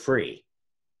finger free.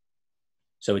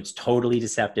 So it's totally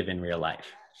deceptive in real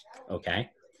life, okay?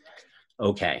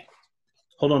 Okay.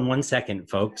 Hold on 1 second,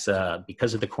 folks.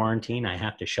 Because of the quarantine, I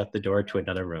have to shut the door to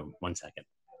another room. 1 second.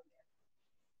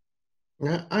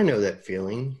 Now, I know that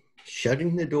feeling,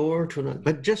 shutting the door to another.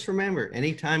 But just remember,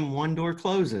 anytime one door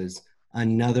closes,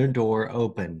 another door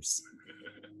opens.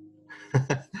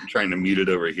 I'm trying to mute it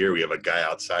over here. We have a guy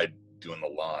outside doing the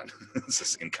lawn. It's the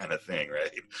same kind of thing, right?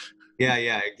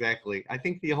 Yeah, exactly. I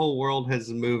think the whole world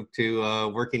has moved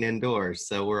to working indoors.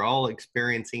 So we're all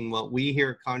experiencing what we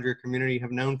here at Conjure Community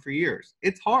have known for years.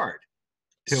 It's hard.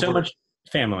 So much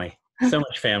family. So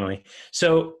much family.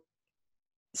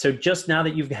 So just now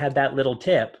that you've had that little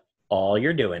tip, all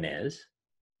you're doing is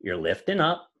you're lifting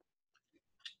up.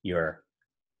 You're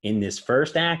in this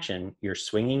first action, you're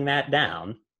swinging that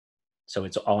down. So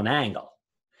it's on angle.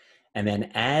 And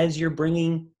then as you're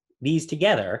bringing these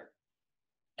together,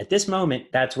 at this moment,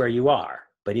 that's where you are.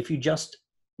 But if you just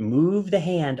move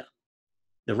the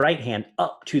right hand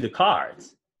up to the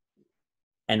cards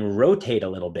and rotate a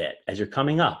little bit as you're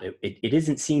coming up, it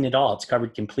isn't seen at all. It's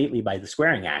covered completely by the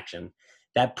squaring action.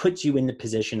 That puts you in the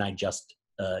position I just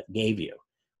gave you,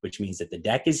 which means that the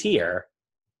deck is here.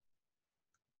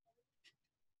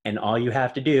 And all you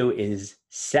have to do is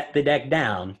set the deck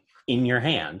down in your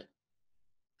hand,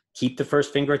 keep the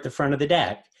first finger at the front of the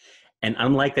deck. And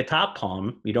unlike the top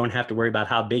palm, you don't have to worry about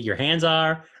how big your hands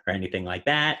are or anything like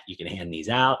that. You can hand these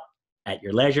out at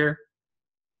your leisure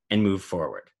and move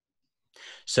forward.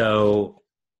 So,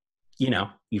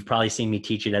 you've probably seen me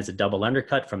teach it as a double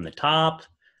undercut from the top,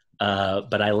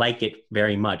 but I like it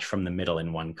very much from the middle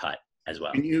in one cut as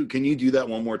well. Can you do that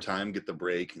one more time? Get the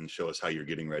break and show us how you're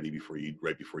getting ready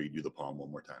right before you do the palm one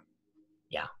more time.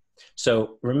 Yeah.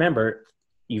 So remember,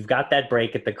 you've got that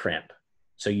break at the crimp.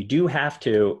 So you do have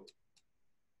to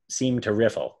seem to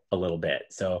riffle a little bit.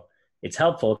 So it's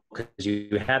helpful because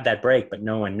you have that break, but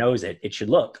no one knows it. It should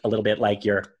look a little bit like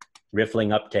you're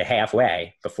riffling up to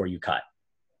halfway before you cut,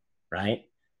 right?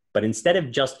 But instead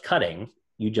of just cutting,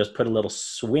 you just put a little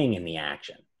swing in the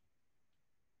action.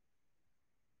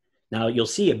 Now you'll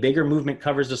see a bigger movement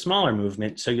covers a smaller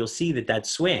movement. So you'll see that that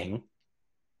swing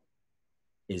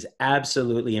is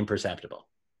absolutely imperceptible.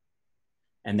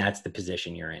 And that's the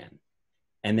position you're in.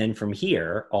 And then from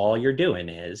here, all you're doing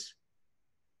is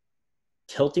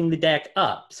tilting the deck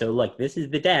up. So like this is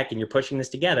the deck and you're pushing this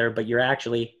together, but you're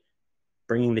actually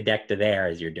bringing the deck to there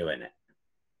as you're doing it,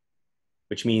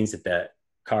 which means that the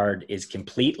card is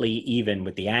completely even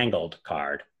with the angled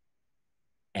card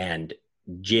and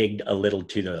jigged a little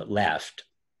to the left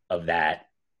of that,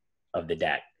 of the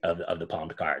deck, of the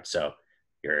palmed card. So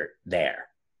you're there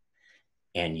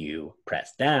and you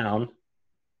press down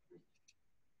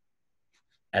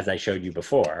as I showed you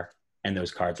before, and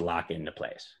those cards lock into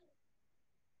place,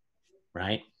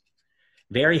 right?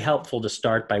 Very helpful to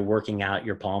start by working out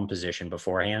your palm position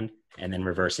beforehand and then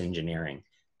reverse engineering.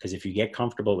 Because if you get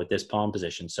comfortable with this palm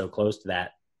position so close to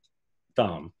that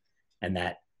thumb and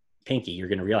that pinky, you're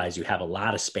going to realize you have a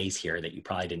lot of space here that you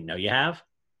probably didn't know you have.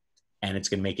 And it's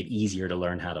going to make it easier to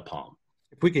learn how to palm.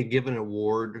 If we could give an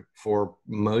award for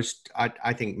most,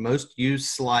 I think most used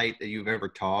sleight that you've ever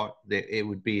taught, that it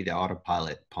would be the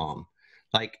autopilot palm.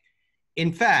 Like,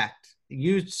 in fact,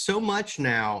 used so much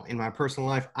now in my personal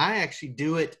life, I actually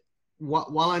do it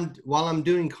while I'm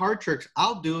doing card tricks.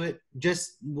 I'll do it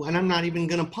just when I'm not even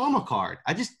going to palm a card.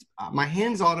 I just, my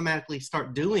hands automatically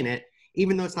start doing it,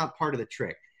 even though it's not part of the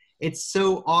trick. It's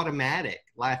so automatic.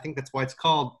 I think that's why it's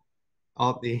called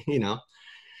all the, you know,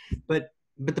 but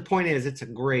the point is, this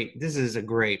is a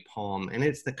great palm, and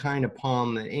it's the kind of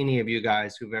palm that any of you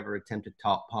guys who've ever attempted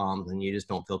top palms and you just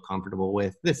don't feel comfortable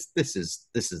with, this is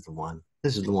the one.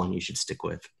 This is the one you should stick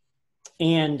with.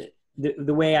 And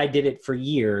the way I did it for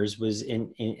years was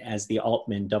in as the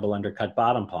Altman double undercut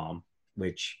bottom palm,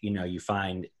 which, you know, you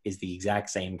find is the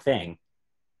exact same thing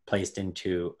placed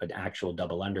into an actual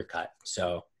double undercut.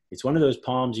 So it's one of those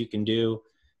palms you can do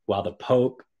while the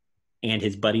Pope and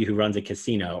his buddy who runs a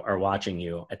casino are watching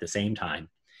you at the same time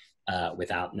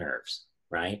without nerves,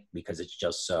 right? Because it's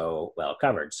just so well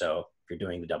covered. So if you're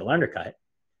doing the double undercut,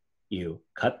 you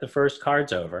cut the first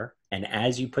cards over, and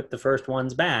as you put the first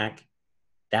ones back,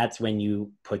 that's when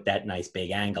you put that nice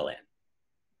big angle in,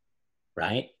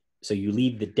 right? So you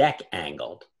leave the deck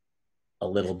angled a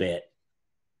little bit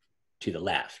to the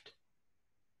left.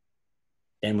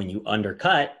 Then when you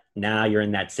undercut, now you're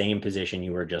in that same position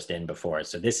you were just in before.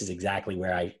 So this is exactly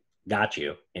where I got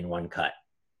you in one cut,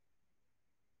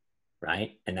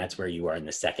 right? And that's where you are in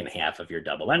the second half of your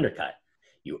double undercut.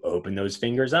 You open those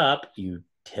fingers up, you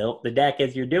tilt the deck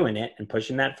as you're doing it and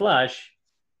pushing that flush.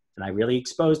 And I really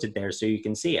exposed it there so you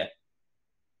can see it.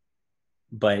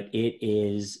 But it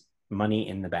is money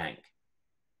in the bank.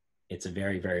 It's a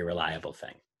very, very reliable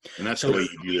thing. And that's the way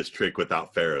you do this trick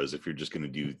without pharaohs. If you're just going to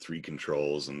do 3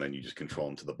 controls and then you just control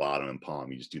them to the bottom and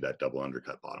palm, you just do that double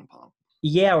undercut bottom palm.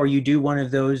 Yeah, or you do one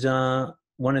of those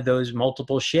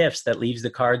multiple shifts that leaves the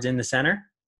cards in the center,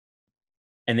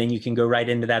 and then you can go right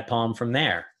into that palm from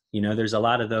there. You know, there's a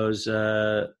lot of those.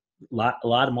 A lot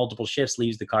of multiple shifts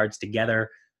leaves the cards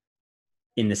together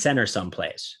in the center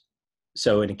someplace.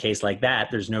 So in a case like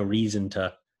that, there's no reason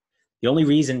to. The only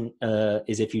reason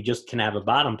is if you just can have a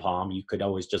bottom palm, you could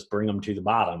always just bring them to the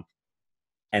bottom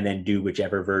and then do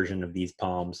whichever version of these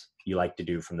palms you like to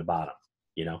do from the bottom.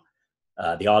 You know,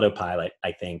 the autopilot,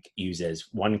 I think, uses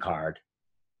one card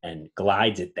and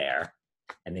glides it there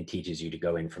and then teaches you to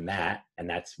go in from that. And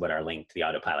that's what our link to the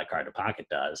autopilot card to pocket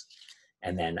does.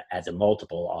 And then as a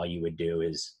multiple, all you would do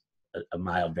is a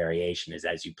mild variation is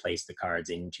as you place the cards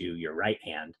into your right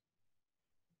hand,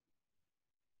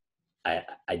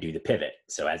 I do the pivot.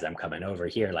 So as I'm coming over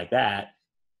here like that,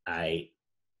 I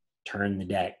turn the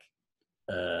deck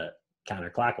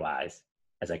counterclockwise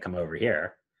as I come over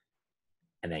here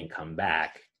and then come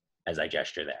back as I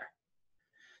gesture there.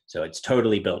 So it's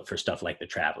totally built for stuff like the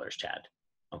Travelers, Chad.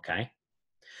 Okay.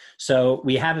 So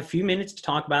we have a few minutes to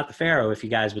talk about the Pharaoh if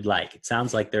you guys would like. It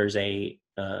sounds like there's an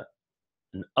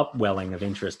upwelling of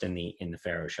interest in the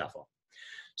Pharaoh shuffle.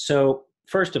 So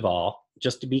first of all,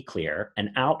 just to be clear,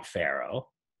 an out Pharaoh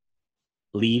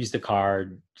leaves the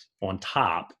card on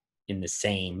top in the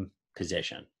same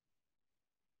position.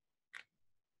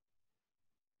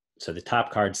 So the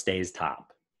top card stays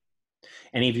top.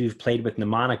 Any of you who've played with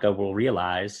mnemonica will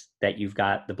realize that you've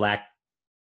got the black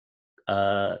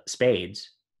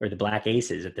spades or the black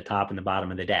aces at the top and the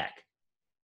bottom of the deck.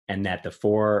 And that the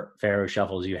 4 Pharaoh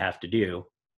shuffles you have to do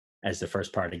as the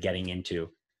first part of getting into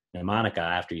mnemonica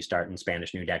after you start in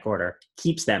Spanish New Deck order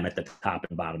keeps them at the top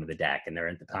and bottom of the deck. And they're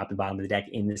at the top and bottom of the deck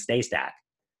in the stay stack,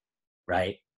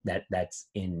 right? That's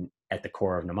at the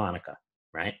core of mnemonica,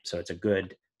 right? So it's a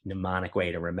good mnemonic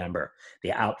way to remember.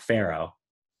 The out Pharaoh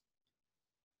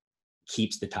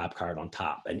keeps the top card on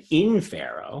top. An in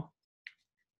Pharaoh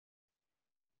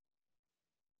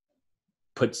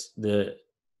puts the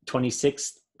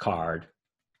 26th card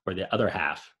or the other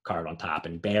half card on top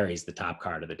and buries the top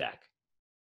card of the deck,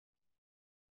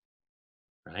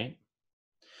 right?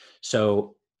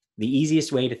 So the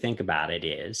easiest way to think about it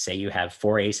is, say you have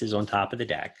 4 aces on top of the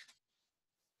deck.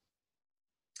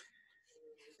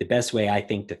 The best way I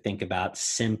think to think about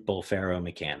simple Pharaoh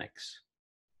mechanics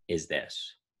is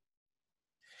this.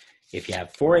 If you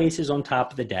have 4 aces on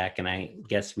top of the deck, and I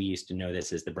guess we used to know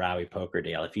this as the Browie poker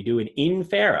deal, if you do an in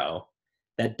Pharaoh,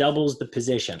 that doubles the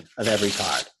position of every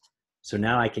card. So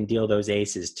now I can deal those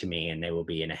aces to me and they will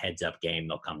be in a heads up game,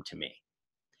 they'll come to me.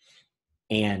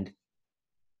 And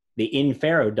the in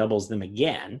Pharaoh doubles them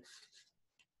again.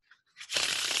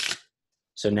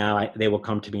 So now they will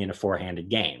come to me in a 4-handed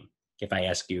game. If I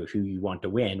ask you who you want to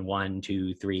win, 1,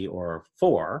 2, 3, or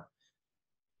 4,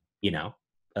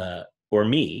 or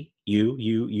me,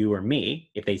 you or me,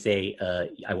 if they say,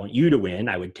 I want you to win,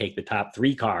 I would take the top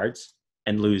 3 cards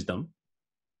and lose them.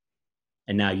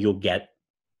 And now you'll get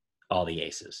all the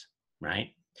aces,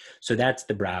 right? So that's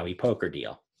the Browie poker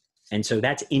deal. And so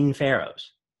that's in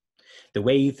Pharaohs. The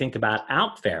way you think about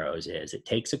out Pharaohs is it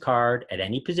takes a card at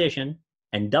any position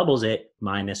and doubles it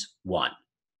 -1.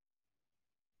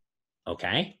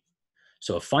 Okay?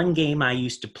 So a fun game I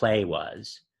used to play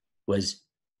was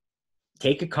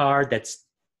take a card that's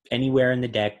anywhere in the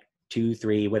deck, 2,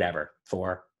 3, whatever,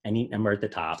 4, any number at the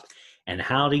top, and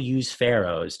how to use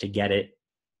Pharaohs to get it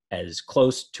as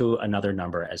close to another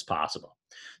number as possible.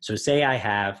 So say I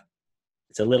have,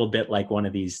 it's a little bit like one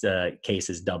of these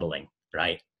cases doubling,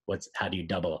 right? How do you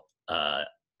double?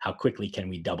 How quickly can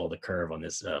we double the curve on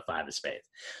this 5 of spades?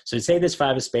 So say this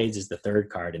 5 of spades is the 3rd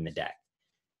card in the deck.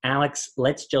 Alex,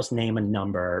 let's just name a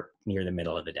number near the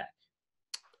middle of the deck.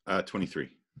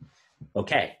 23.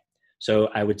 Okay. So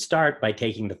I would start by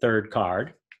taking the 3rd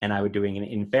card and I would doing an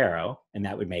in Pharaoh, and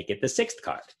that would make it the 6th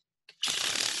card,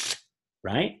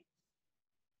 right?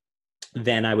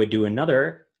 Then I would do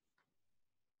another,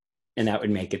 and that would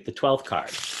make it the 12th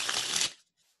card,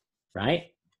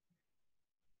 right?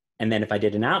 And then if I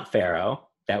did an out Pharaoh,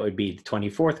 that would be the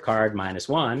 24th card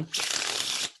 -1,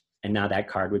 and now that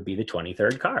card would be the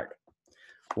 23rd card.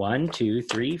 1, 2,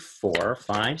 3, 4,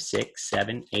 5, 6,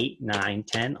 7, 8, 9,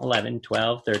 10, 11,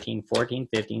 12, 13, 14,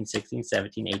 15, 16,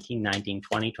 17, 18, 19,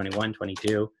 20, 21,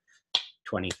 22,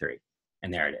 23.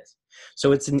 And there it is.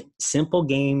 So it's a simple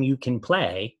game you can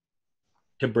play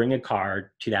to bring a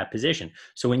card to that position.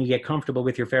 So when you get comfortable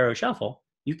with your Pharaoh shuffle,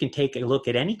 you can take a look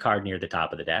at any card near the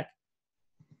top of the deck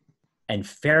and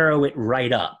Pharaoh it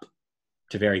right up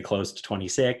to very close to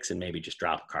 26 and maybe just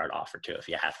drop a card off or 2 if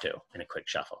you have to in a quick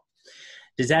shuffle.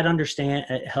 Does that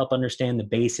help understand the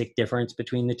basic difference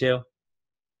between the two?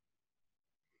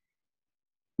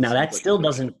 Now that still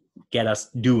doesn't get us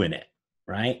doing it,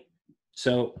 right?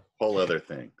 So whole other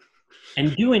thing.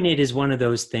 And doing it is one of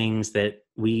those things that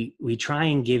we try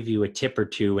and give you a tip or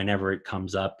two whenever it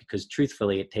comes up, because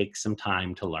truthfully, it takes some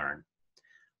time to learn.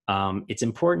 It's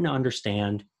important to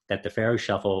understand that the Pharaoh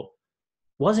shuffle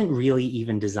wasn't really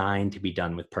even designed to be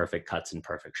done with perfect cuts and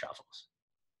perfect shuffles.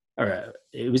 Or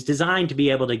it was designed to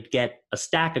be able to get a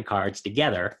stack of cards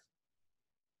together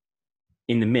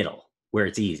in the middle where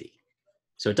it's easy.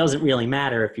 So it doesn't really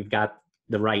matter if you've got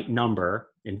the right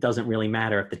number. It doesn't really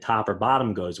matter if the top or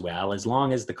bottom goes well, as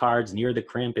long as the cards near the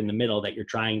crimp in the middle that you're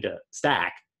trying to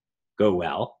stack go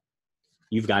well,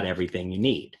 you've got everything you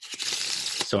need.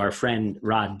 So our friend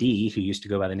Rod D, who used to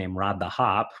go by the name Rod the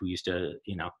Hop, who used to,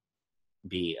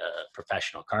 be a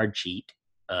professional card cheat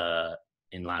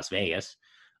in Las Vegas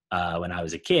when I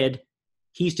was a kid,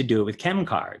 he used to do it with chem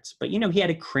cards. But, he had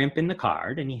a crimp in the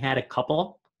card and he had a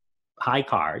couple high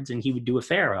cards and he would do a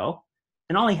Pharaoh.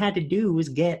 And all he had to do was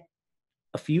get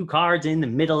a few cards in the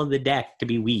middle of the deck to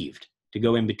be weaved, to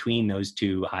go in between those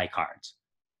 2 high cards,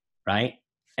 right?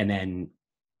 And then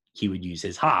he would use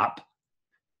his hop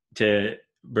to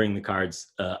bring the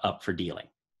cards up for dealing,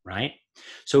 right?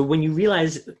 So when you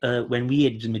realize when we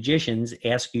as magicians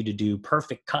ask you to do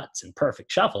perfect cuts and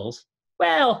perfect shuffles,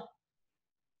 well,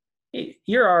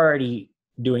 you're already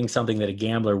doing something that a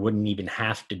gambler wouldn't even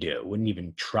have to do, wouldn't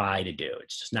even try to do.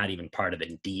 It's just not even part of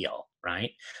the deal,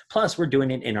 right? Plus, we're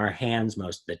doing it in our hands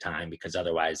most of the time because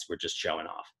otherwise we're just showing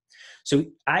off. So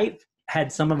I've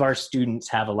had some of our students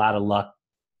have a lot of luck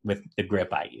with the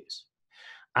grip I use.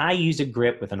 I use a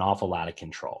grip with an awful lot of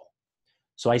control.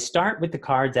 So I start with the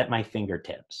cards at my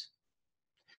fingertips.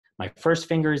 My first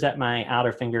finger is at my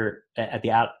outer finger, at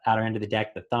the outer end of the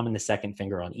deck, the thumb and the second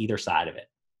finger on either side of it,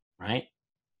 right?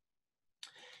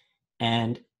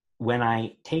 And when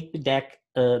I take the deck,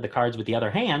 the cards with the other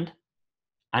hand,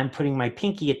 I'm putting my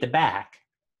pinky at the back.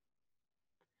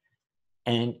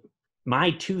 And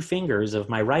my two fingers of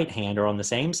my right hand are on the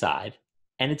same side,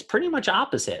 and it's pretty much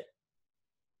opposite.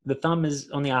 The thumb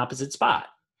is on the opposite spot.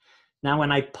 Now,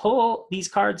 when I pull these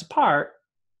cards apart,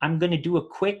 I'm going to do a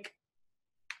quick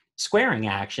squaring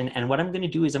action. And what I'm going to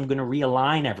do is I'm going to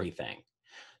realign everything.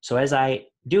 So as I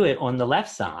do it on the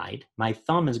left side, my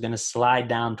thumb is going to slide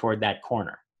down toward that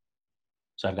corner.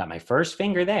 So I've got my first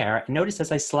finger there. Notice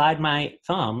as I slide my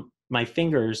thumb, my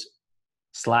fingers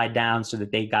slide down so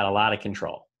that they've got a lot of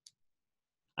control.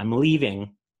 I'm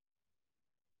leaving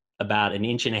about 1.5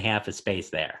 inches of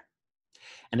space there.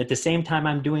 And at the same time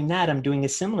I'm doing that, I'm doing a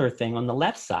similar thing on the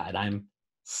left side. I'm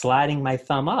sliding my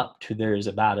thumb up to there's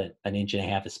about 1.5 inches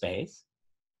of space.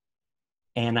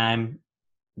 And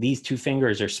these two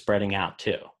fingers are spreading out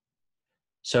too.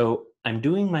 So I'm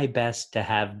doing my best to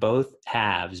have both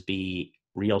halves be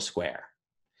real square.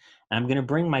 And I'm going to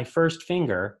bring my first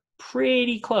finger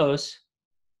pretty close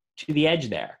to the edge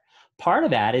there. Part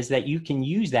of that is that you can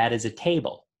use that as a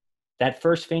table. That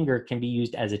first finger can be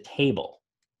used as a table,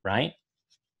 right?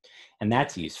 And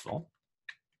that's useful.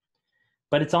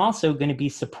 But it's also going to be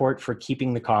support for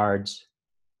keeping the cards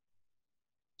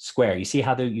square. You see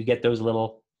how you get those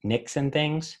little nicks and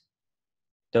things?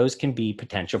 Those can be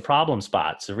potential problem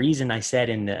spots. The reason I said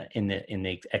in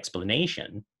the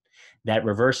explanation that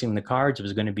reversing the cards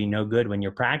was going to be no good when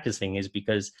you're practicing is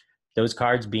because those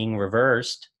cards being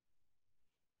reversed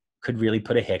could really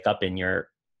put a hiccup in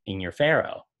your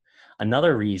faro.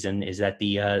 Another reason is that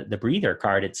the breather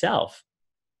card itself,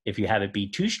 if you have it be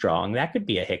too strong, that could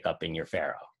be a hiccup in your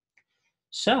faro.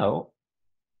 So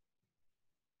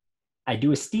I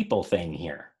do a steeple thing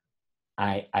here.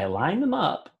 I line them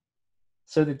up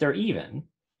so that they're even,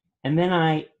 and then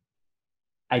I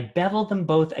bevel them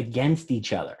both against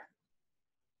each other.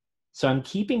 So I'm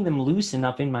keeping them loose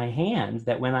enough in my hands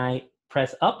that when I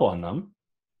press up on them,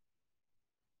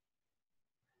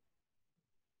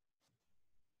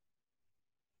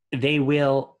 they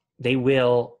will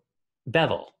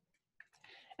bevel.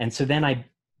 And so then I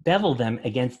bevel them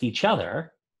against each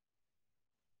other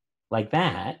like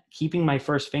that, keeping my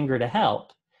first finger to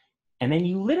help. And then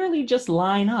you literally just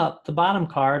line up the bottom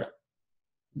card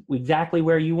exactly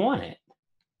where you want it.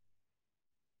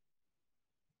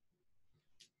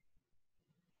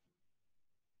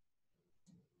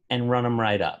 And run them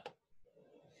right up.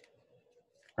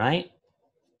 Right?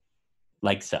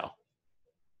 Like so.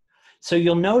 So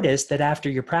you'll notice that after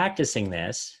you're practicing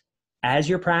this, as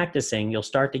you're practicing, you'll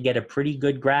start to get a pretty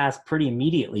good grasp pretty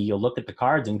immediately. You'll look at the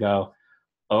cards and go,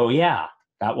 oh yeah,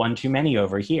 got one too many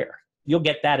over here. You'll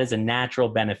get that as a natural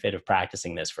benefit of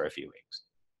practicing this for a few weeks.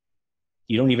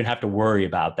 You don't even have to worry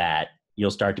about that.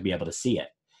 You'll start to be able to see it.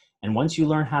 And once you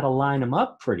learn how to line them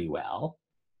up pretty well,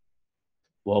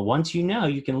 once you know,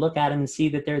 you can look at them and see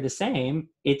that they're the same.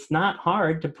 It's not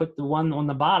hard to put the one on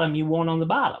the bottom you want on the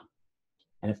bottom.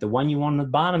 And if the one you want on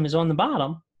the bottom is on the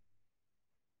bottom,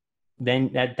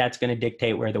 then that's going to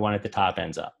dictate where the one at the top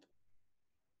ends up.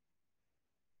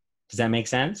 Does that make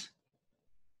sense?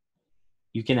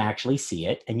 You can actually see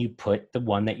it, and you put the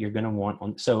one that you're going to want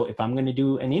on. So if I'm going to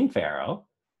do an in faro,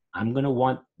 I'm going to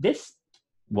want this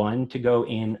one to go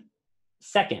in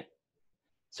second.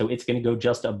 So it's going to go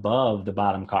just above the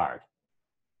bottom card,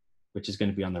 which is going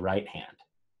to be on the right hand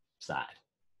side,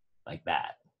 like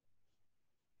that.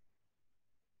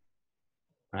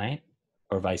 Right?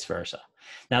 Or vice versa.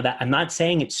 Now that I'm not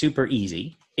saying it's super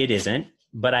easy, it isn't,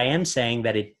 but I am saying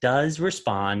that it does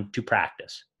respond to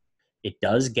practice. It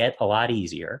does get a lot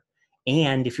easier.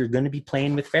 And if you're going to be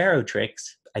playing with faro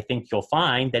tricks, I think you'll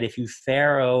find that if you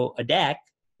faro a deck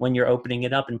when you're opening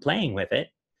it up and playing with it,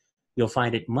 you'll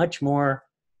find it much more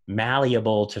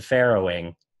malleable to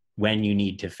faroing when you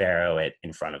need to faro it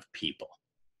in front of people.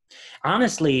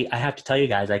 Honestly, I have to tell you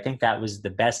guys, I think that was the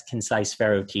best concise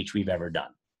faro teach we've ever done.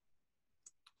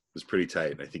 It was pretty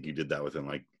tight. I think you did that within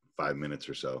like 5 minutes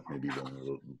or so, maybe even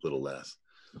a little less.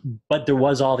 But there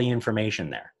was all the information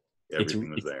there.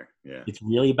 Everything was there. Yeah. It's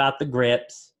really about the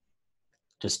grips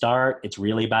to start. It's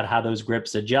really about how those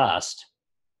grips adjust,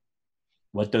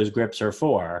 what those grips are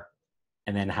for,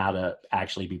 and then how to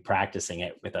actually be practicing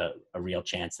it with a real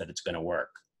chance that it's going to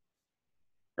work.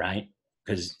 right?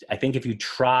 Because I think if you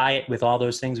try it with all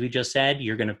those things we just said,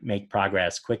 you're going to make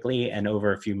progress quickly. And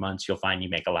over a few months, you'll find you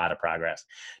make a lot of progress.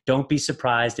 Don't be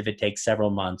surprised if it takes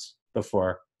several months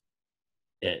before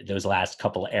those last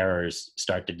couple errors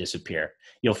start to disappear.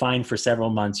 You'll find for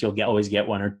several months, you'll always get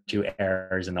 1 or 2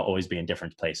 errors, and they'll always be in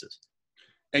different places.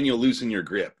 And you'll loosen your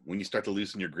grip. When you start to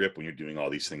loosen your grip, when you're doing all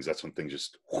these things, that's when things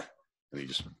just, and you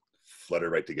just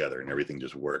flutter right together and everything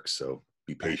just works. So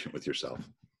be patient with yourself.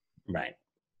 Right.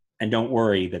 And don't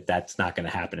worry that that's not going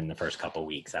to happen in the first couple of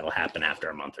weeks. That'll happen after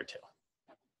a month or 2.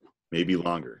 Maybe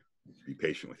longer. Be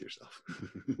patient with yourself.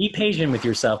 Be patient with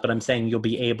yourself, but I'm saying you'll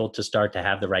be able to start to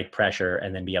have the right pressure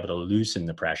and then be able to loosen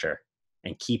the pressure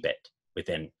and keep it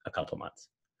within a couple months.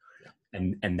 Yeah.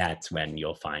 And that's when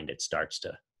you'll find it starts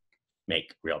to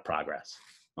make real progress.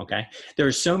 Okay. There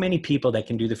are so many people that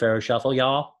can do the Pharaoh Shuffle,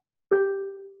 y'all,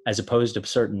 as opposed to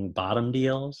certain bottom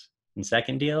deals and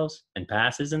second deals and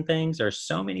passes and things. There are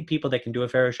so many people that can do a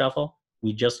Pharaoh Shuffle.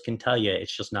 We just can tell you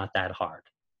it's just not that hard.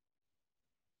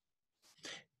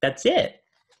 That's it.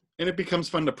 And it becomes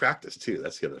fun to practice too.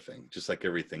 That's the other thing. Just like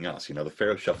everything else, the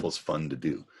Pharaoh Shuffle is fun to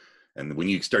do. And when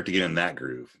you start to get in that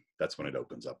groove, that's when it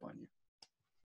opens up on you.